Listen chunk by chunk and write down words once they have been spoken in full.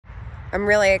I'm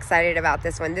really excited about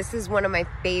this one. This is one of my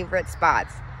favorite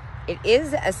spots. It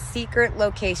is a secret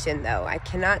location though. I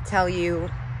cannot tell you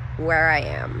where I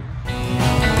am.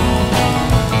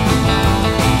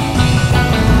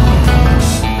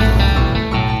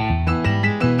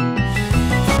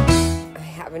 I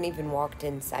haven't even walked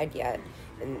inside yet,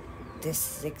 and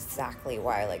this is exactly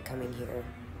why I like coming here.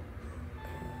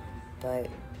 But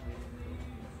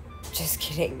just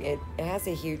kidding, it has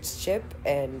a huge chip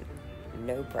and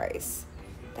no price.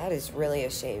 That is really a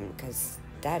shame because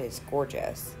that is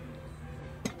gorgeous.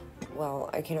 Well,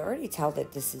 I can already tell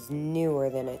that this is newer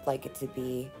than I'd like it to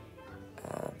be,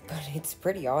 but it's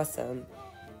pretty awesome.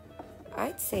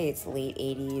 I'd say it's late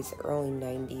 80s, early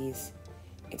 90s.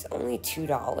 It's only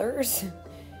 $2,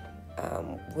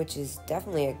 which is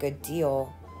definitely a good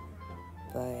deal,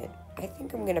 but I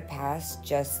think I'm gonna pass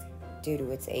just due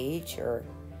to its age, or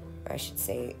I should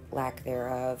say lack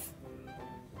thereof.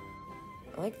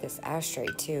 I like this ashtray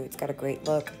too. It's got a great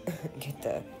look. Get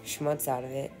the schmutz out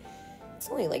of it. It's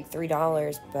only like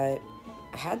 $3, but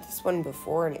I had this one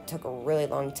before and it took a really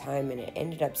long time and it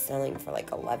ended up selling for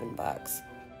like 11 bucks.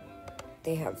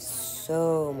 They have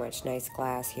so much nice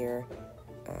glass here,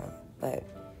 but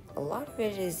a lot of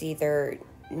it is either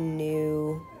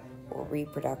new or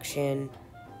reproduction.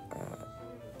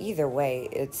 Either way,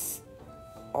 it's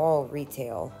all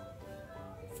retail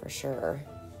for sure.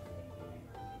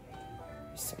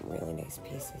 There's some really nice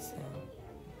pieces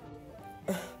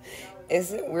now.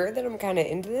 Is it weird that I'm kind of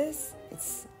into this?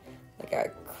 It's like a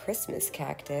Christmas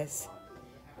cactus.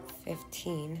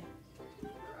 15.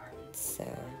 It's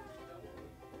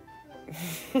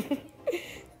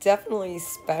definitely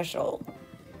special.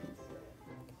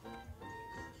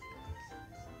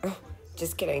 Oh,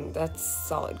 just kidding. That's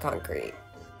solid concrete.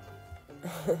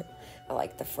 I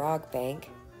like the frog bank.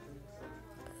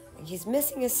 He's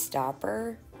missing a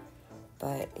stopper,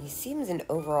 but he seems in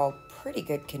overall pretty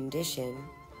good condition.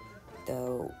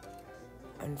 Though,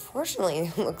 unfortunately,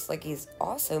 it looks like he's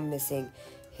also missing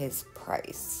his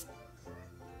price.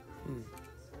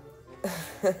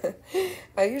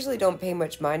 I usually don't pay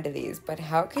much mind to these, but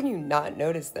how can you not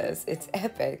notice this? It's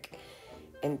epic.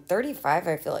 And $35,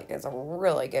 I feel like, is a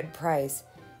really good price.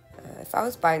 If I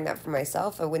was buying that for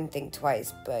myself, I wouldn't think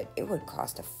twice, but it would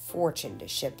cost a fortune to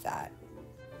ship that.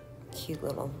 Cute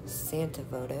little Santa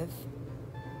votive.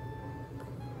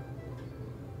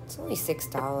 It's only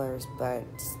 $6, but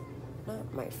it's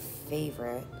not my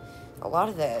favorite. A lot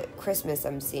of the Christmas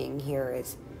I'm seeing here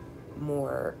is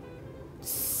more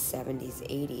 70s,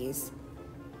 80s.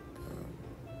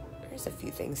 There's a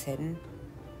few things hidden.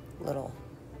 Little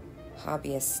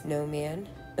hobbyist snowman.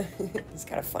 He's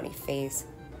got a funny face.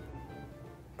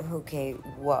 Okay,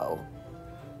 whoa.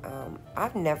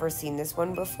 I've never seen this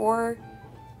one before.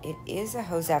 It is a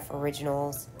Josef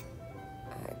Originals.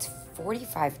 It's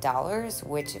 $45,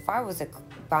 which if I was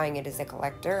buying it as a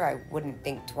collector, I wouldn't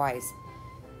think twice.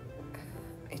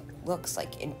 It looks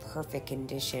like in perfect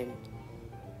condition.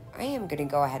 I am gonna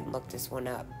go ahead and look this one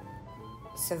up.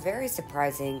 So very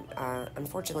surprising.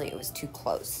 Unfortunately, it was too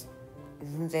close.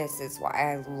 This is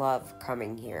why I love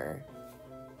coming here.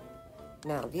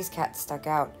 Now, these cats stuck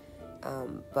out,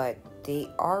 but they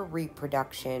are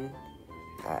reproduction.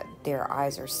 Their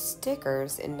eyes are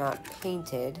stickers and not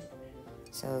painted.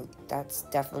 So that's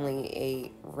definitely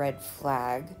a red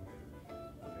flag.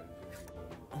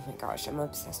 Oh my gosh, I'm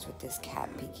obsessed with this cat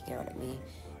peeking out at me.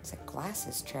 It's a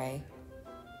glasses tray.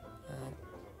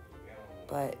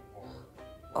 But,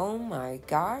 oh my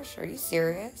gosh, are you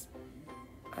serious?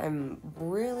 I'm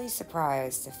really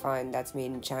surprised to find that's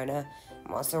made in China.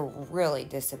 I'm also really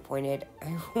disappointed.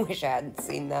 I wish I hadn't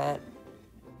seen that.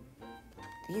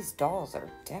 These dolls are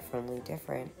definitely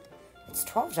different. It's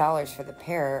 $12 for the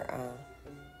pair.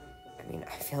 I mean,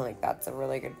 I feel like that's a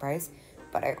really good price.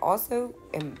 But I also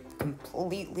am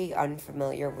completely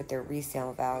unfamiliar with their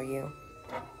resale value.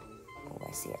 Oh,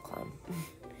 I see a clown.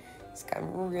 It's got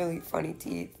really funny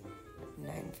teeth.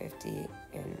 $9.50,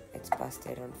 and it's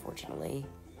busted, unfortunately.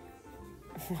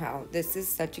 Wow, this is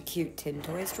such a cute tin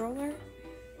toy stroller.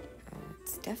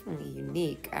 It's definitely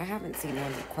unique. I haven't seen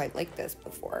one quite like this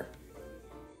before.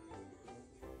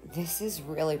 This is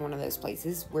really one of those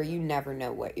places where you never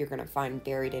know what you're gonna find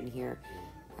buried in here.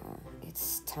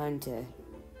 It's time to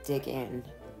dig in.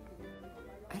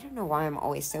 I don't know why I'm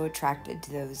always so attracted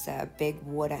to those big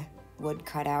wood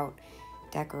cutout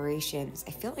decorations.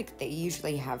 I feel like they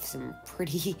usually have some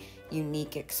pretty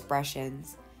unique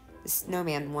expressions. The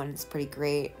snowman one is pretty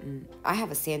great, and I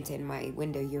have a Santa in my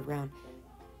window year-round.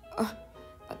 Oh,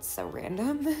 that's so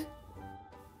random.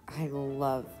 I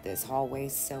love this hallway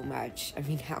so much. I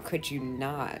mean, how could you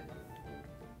not?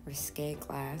 Risque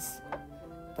glass,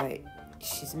 but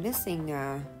she's missing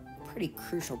a pretty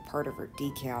crucial part of her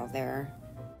decal there.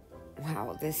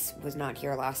 Wow, this was not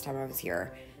here last time I was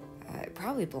here. It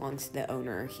probably belongs to the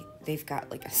owner. They've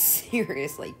got like a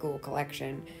seriously cool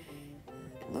collection.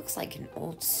 It looks like an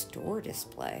old store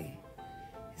display.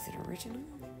 Is it original?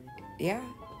 Yeah,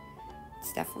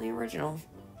 it's definitely original.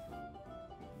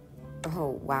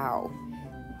 Oh, wow.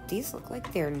 These look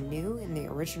like they're new in the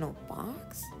original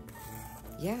box.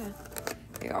 Yeah,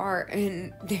 they are,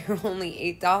 and they're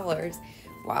only $8.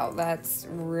 Wow, that's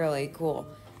really cool.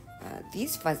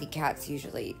 These fuzzy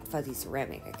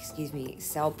ceramic, excuse me,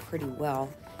 sell pretty well.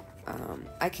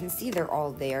 I can see they're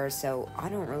all there, so I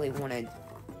don't really want to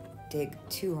dig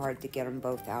too hard to get them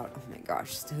both out. Oh my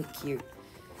gosh, so cute.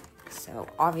 So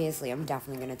obviously I'm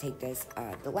definitely going to take this.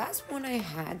 The last one I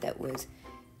had that was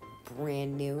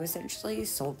brand new, essentially,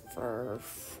 sold for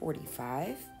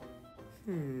 $45.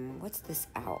 What's this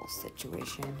owl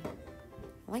situation?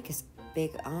 I like his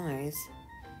big eyes.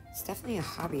 It's definitely a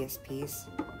hobbyist piece.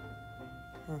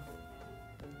 Huh.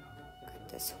 Got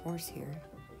this horse here.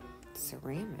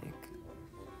 Ceramic.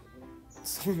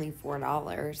 It's only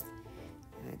 $4.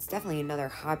 It's definitely another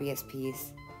hobbyist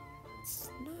piece. It's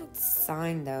not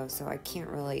signed though, so I can't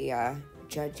really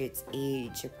judge its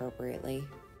age appropriately.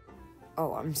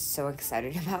 Oh, I'm so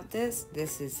excited about this.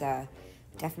 This is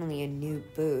definitely a new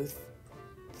booth.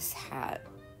 This hat.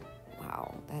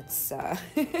 Wow, that's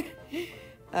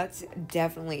that's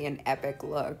definitely an epic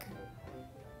look.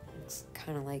 It's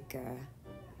kind of like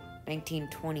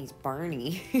 1920s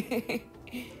Barney.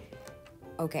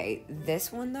 Okay,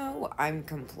 this one though, I'm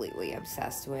completely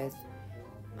obsessed with.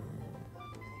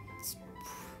 It's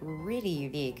pretty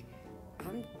unique.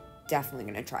 I'm definitely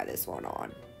gonna try this one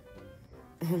on.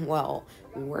 Well,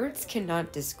 words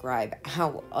cannot describe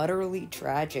how utterly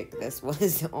tragic this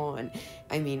was on.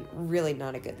 I mean, really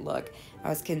not a good look. I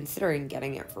was considering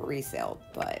getting it for resale,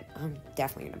 but I'm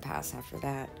definitely gonna pass after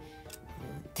that.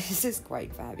 This is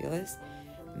quite fabulous.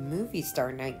 Movie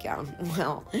star nightgown.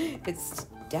 Well, it's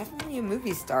definitely a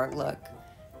movie star look.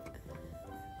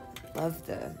 Love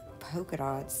the polka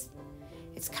dots.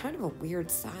 It's kind of a weird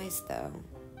size though.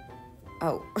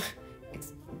 Oh,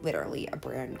 it's literally a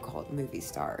brand called Movie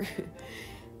Star.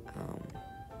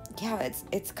 Yeah,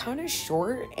 it's kind of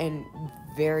short and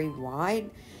very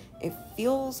wide. It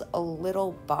feels a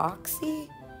little boxy.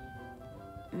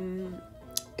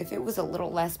 If it was a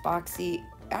little less boxy,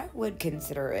 I would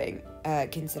consider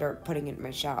putting it in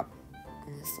my shop.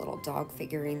 And this little dog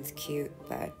figurine's cute,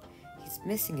 but he's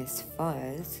missing his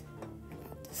fuzz. What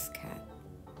about this cat?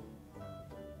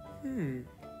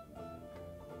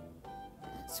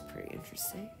 That's pretty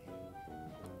interesting.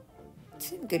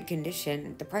 It's in good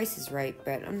condition. The price is right,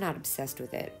 but I'm not obsessed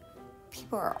with it.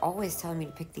 People are always telling me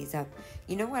to pick these up.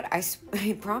 You know what? I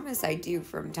promise I do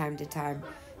from time to time.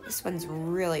 This one's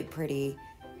really pretty.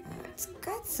 It's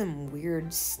got some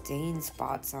weird stain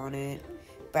spots on it,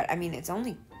 but I mean, it's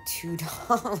only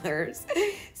 $2,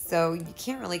 so you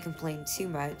can't really complain too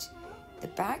much. The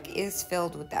back is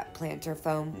filled with that planter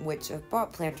foam, which I've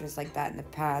bought planters like that in the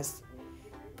past,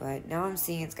 but now I'm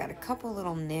seeing it's got a couple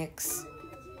little nicks.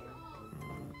 I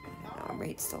don't know, I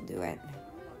might still do it.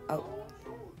 Oh,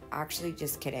 actually,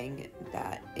 just kidding.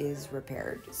 That is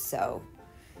repaired, so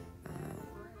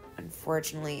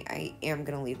unfortunately, I am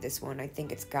going to leave this one. I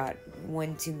think it's got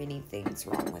one too many things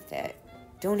wrong with it.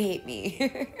 Don't hate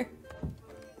me.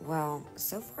 Well,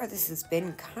 so far this has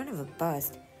been kind of a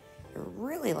bust. I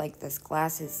really like this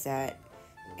glasses set.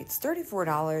 It's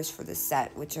 $34 for the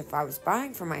set, which if I was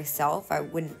buying for myself, I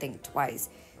wouldn't think twice.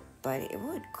 But it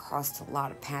would cost a lot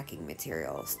of packing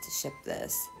materials to ship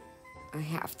this. I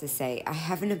have to say, I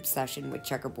have an obsession with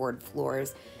checkerboard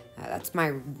floors. That's my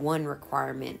one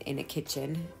requirement in a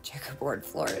kitchen, checkerboard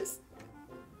floors.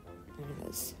 One of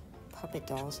those puppet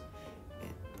dolls.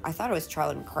 I thought it was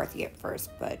Charlie McCarthy at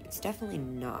first, but it's definitely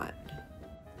not.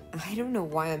 I don't know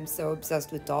why I'm so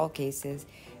obsessed with doll cases.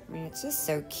 I mean, it's just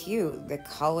so cute. The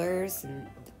colors and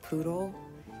the poodle.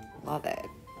 Love it.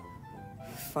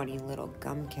 Funny little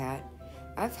gum cat.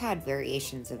 I've had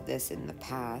variations of this in the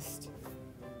past.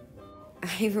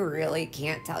 I really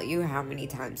can't tell you how many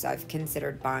times I've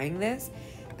considered buying this.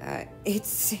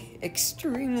 It's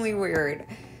extremely weird,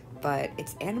 but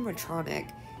it's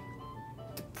animatronic.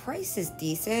 The price is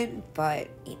decent, but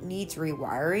it needs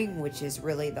rewiring, which is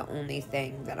really the only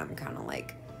thing that I'm kind of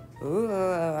like, ooh,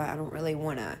 I don't really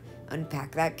want to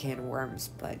unpack that can of worms,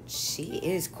 but she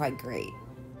is quite great.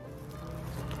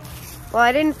 Well,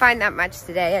 I didn't find that much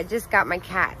today. I just got my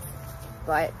cat,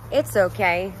 but it's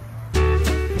okay.